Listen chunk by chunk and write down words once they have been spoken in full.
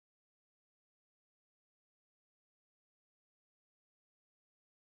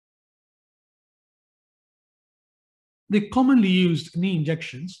the commonly used knee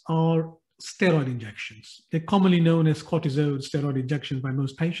injections are steroid injections. They're commonly known as cortisone steroid injections by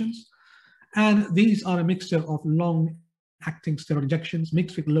most patients. And these are a mixture of long-acting steroid injections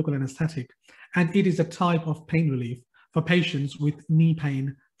mixed with local anesthetic. And it is a type of pain relief for patients with knee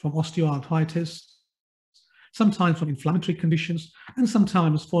pain from osteoarthritis, sometimes from inflammatory conditions, and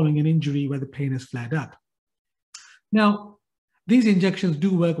sometimes following an injury where the pain has flared up. Now, these injections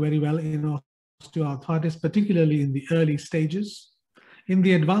do work very well in osteoarthritis, particularly in the early stages. In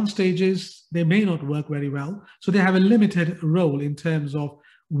the advanced stages, they may not work very well, so they have a limited role in terms of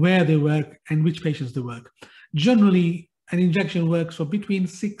where they work and which patients they work. Generally, an injection works for between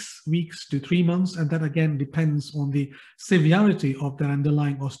 6 weeks to 3 months, and that again depends on the severity of their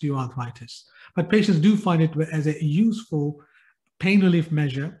underlying osteoarthritis. But patients do find it as a useful pain relief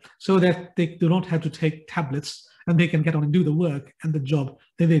measure so that they do not have to take tablets and they can get on and do the work and the job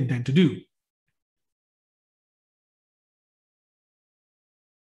that they intend to do.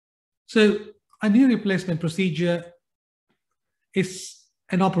 So a knee replacement procedure is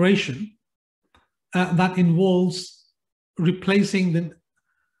an operation that involves replacing the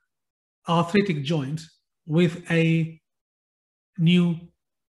arthritic joint with a new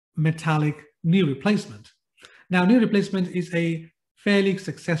metallic knee replacement. Now, knee replacement is a fairly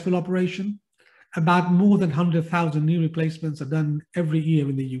successful operation. About more than 100,000 knee replacements are done every year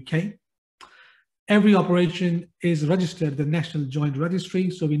in the UK. Every operation is registered at the National Joint Registry,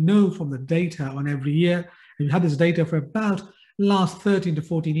 so we know from the data on every year, and we've had this data for about last 13 to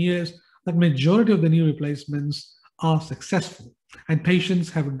 14 years, that majority of the knee replacements are successful and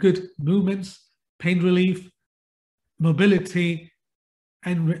patients have good movements, pain relief, mobility,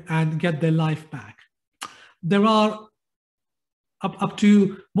 and get their life back. There are up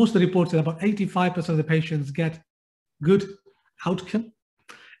to, most of the reports, about 85% of the patients get good outcome.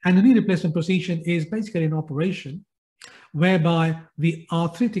 And the knee replacement procedure is basically an operation whereby the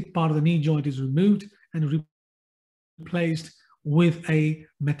arthritic part of the knee joint is removed and replaced with a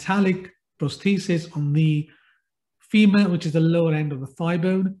metallic prosthesis on the femur, which is the lower end of the thigh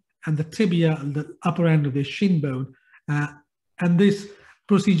bone, and the tibia, the upper end of the shin bone. And this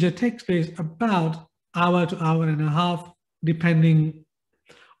procedure takes place about hour to hour and a half, depending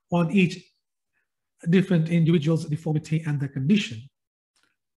on each different individual's deformity and the condition.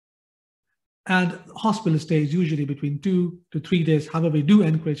 And hospital stays usually between 2 to 3 days. However, we do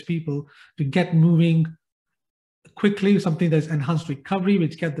encourage people to get moving quickly, something that's enhanced recovery,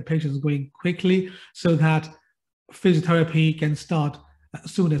 which get the patients going quickly so that physiotherapy can start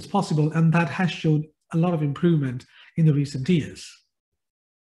as soon as possible. And that has shown a lot of improvement in the recent years.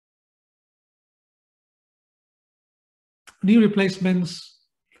 Knee replacements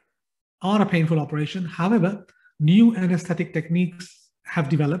are a painful operation. However, new anesthetic techniques have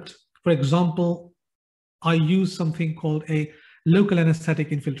developed. For example, I use something called a local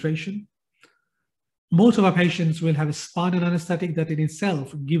anesthetic infiltration. Most of our patients will have a spinal anesthetic that in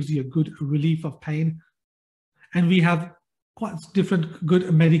itself gives you a good relief of pain. And we have quite different good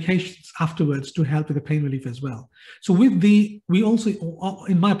medications afterwards to help with the pain relief as well. So we also,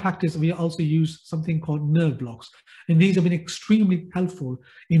 in my practice, we also use something called nerve blocks. And these have been extremely helpful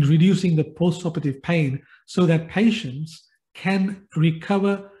in reducing the postoperative pain so that patients can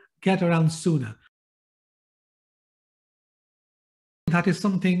recover, get around sooner. That is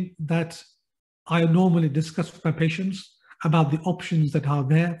something that I normally discuss with my patients about the options that are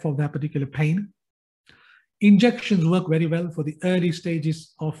there for their particular pain. Injections work very well for the early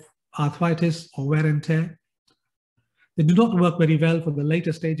stages of arthritis or wear and tear. They do not work very well for the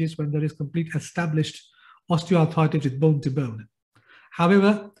later stages when there is complete established osteoarthritis with bone to bone.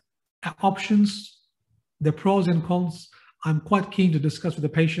 However, options, the pros and cons, I'm quite keen to discuss with the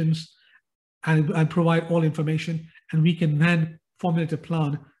patients and provide all information, and we can then formulate a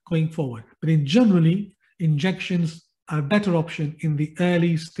plan going forward. But in generally, injections are a better option in the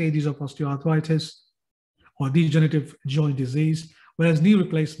early stages of osteoarthritis or degenerative joint disease, whereas knee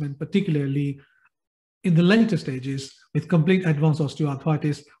replacement, particularly in the later stages with complete advanced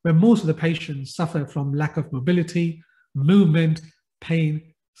osteoarthritis, where most of the patients suffer from lack of mobility, movement,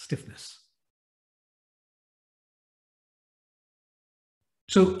 pain, stiffness.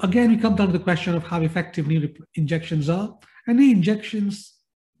 So again, we come down to the question of how effective knee injections are. And knee injections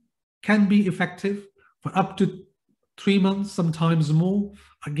can be effective for up to 3 months, sometimes more.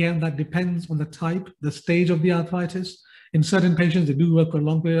 Again, that depends on the type, the stage of the arthritis. In certain patients, they do work for a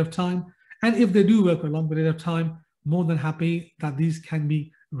long period of time. And if they do work for a long period of time, more than happy that these can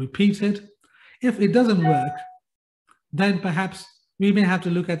be repeated. If it doesn't work, then perhaps we may have to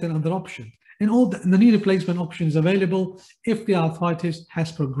look at another option. And all the knee replacement option is available if the arthritis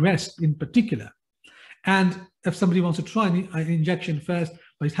has progressed in particular. And if somebody wants to try an injection first,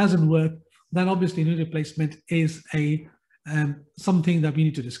 but it hasn't worked, then obviously knee replacement is something that we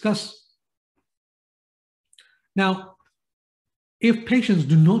need to discuss. Now, if patients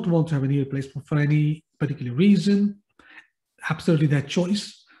do not want to have a knee replacement for any particular reason, absolutely their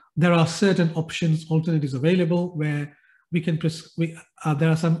choice. There are certain options, alternatives available where we can, there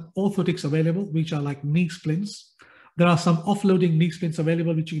are some orthotics available, which are like knee splints. There are some offloading knee splints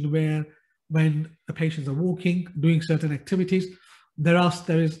available, which you can wear when the patients are walking, doing certain activities. There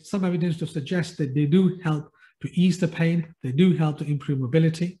is some evidence to suggest that they do help to ease the pain. They do help to improve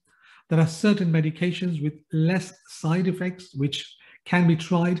mobility. There are certain medications with less side effects, which can be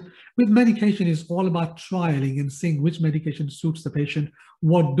tried. With medication, it's all about trialing and seeing which medication suits the patient,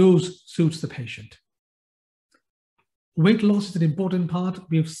 what dose suits the patient. Weight loss is an important part.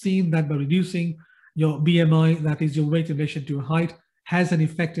 We have seen that by reducing your BMI, that is your weight in relation to your height, has an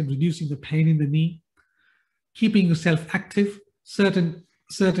effect in reducing the pain in the knee. Keeping yourself active, certain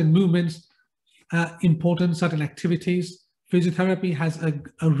movements, important, certain activities. Physiotherapy has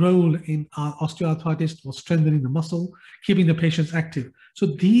a role in osteoarthritis for strengthening the muscle, keeping the patients active. So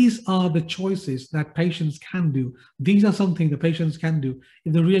these are the choices that patients can do. These are something the patients can do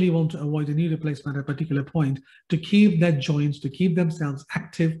if they really want to avoid a knee replacement at a particular point, to keep their joints, to keep themselves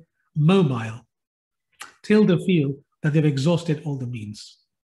active, mobile, till they feel that they've exhausted all the means.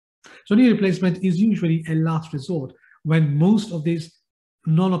 So knee replacement is usually a last resort when most of these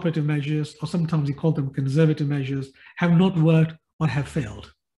non-operative measures, or sometimes we call them conservative measures, have not worked or have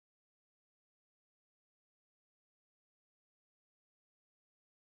failed.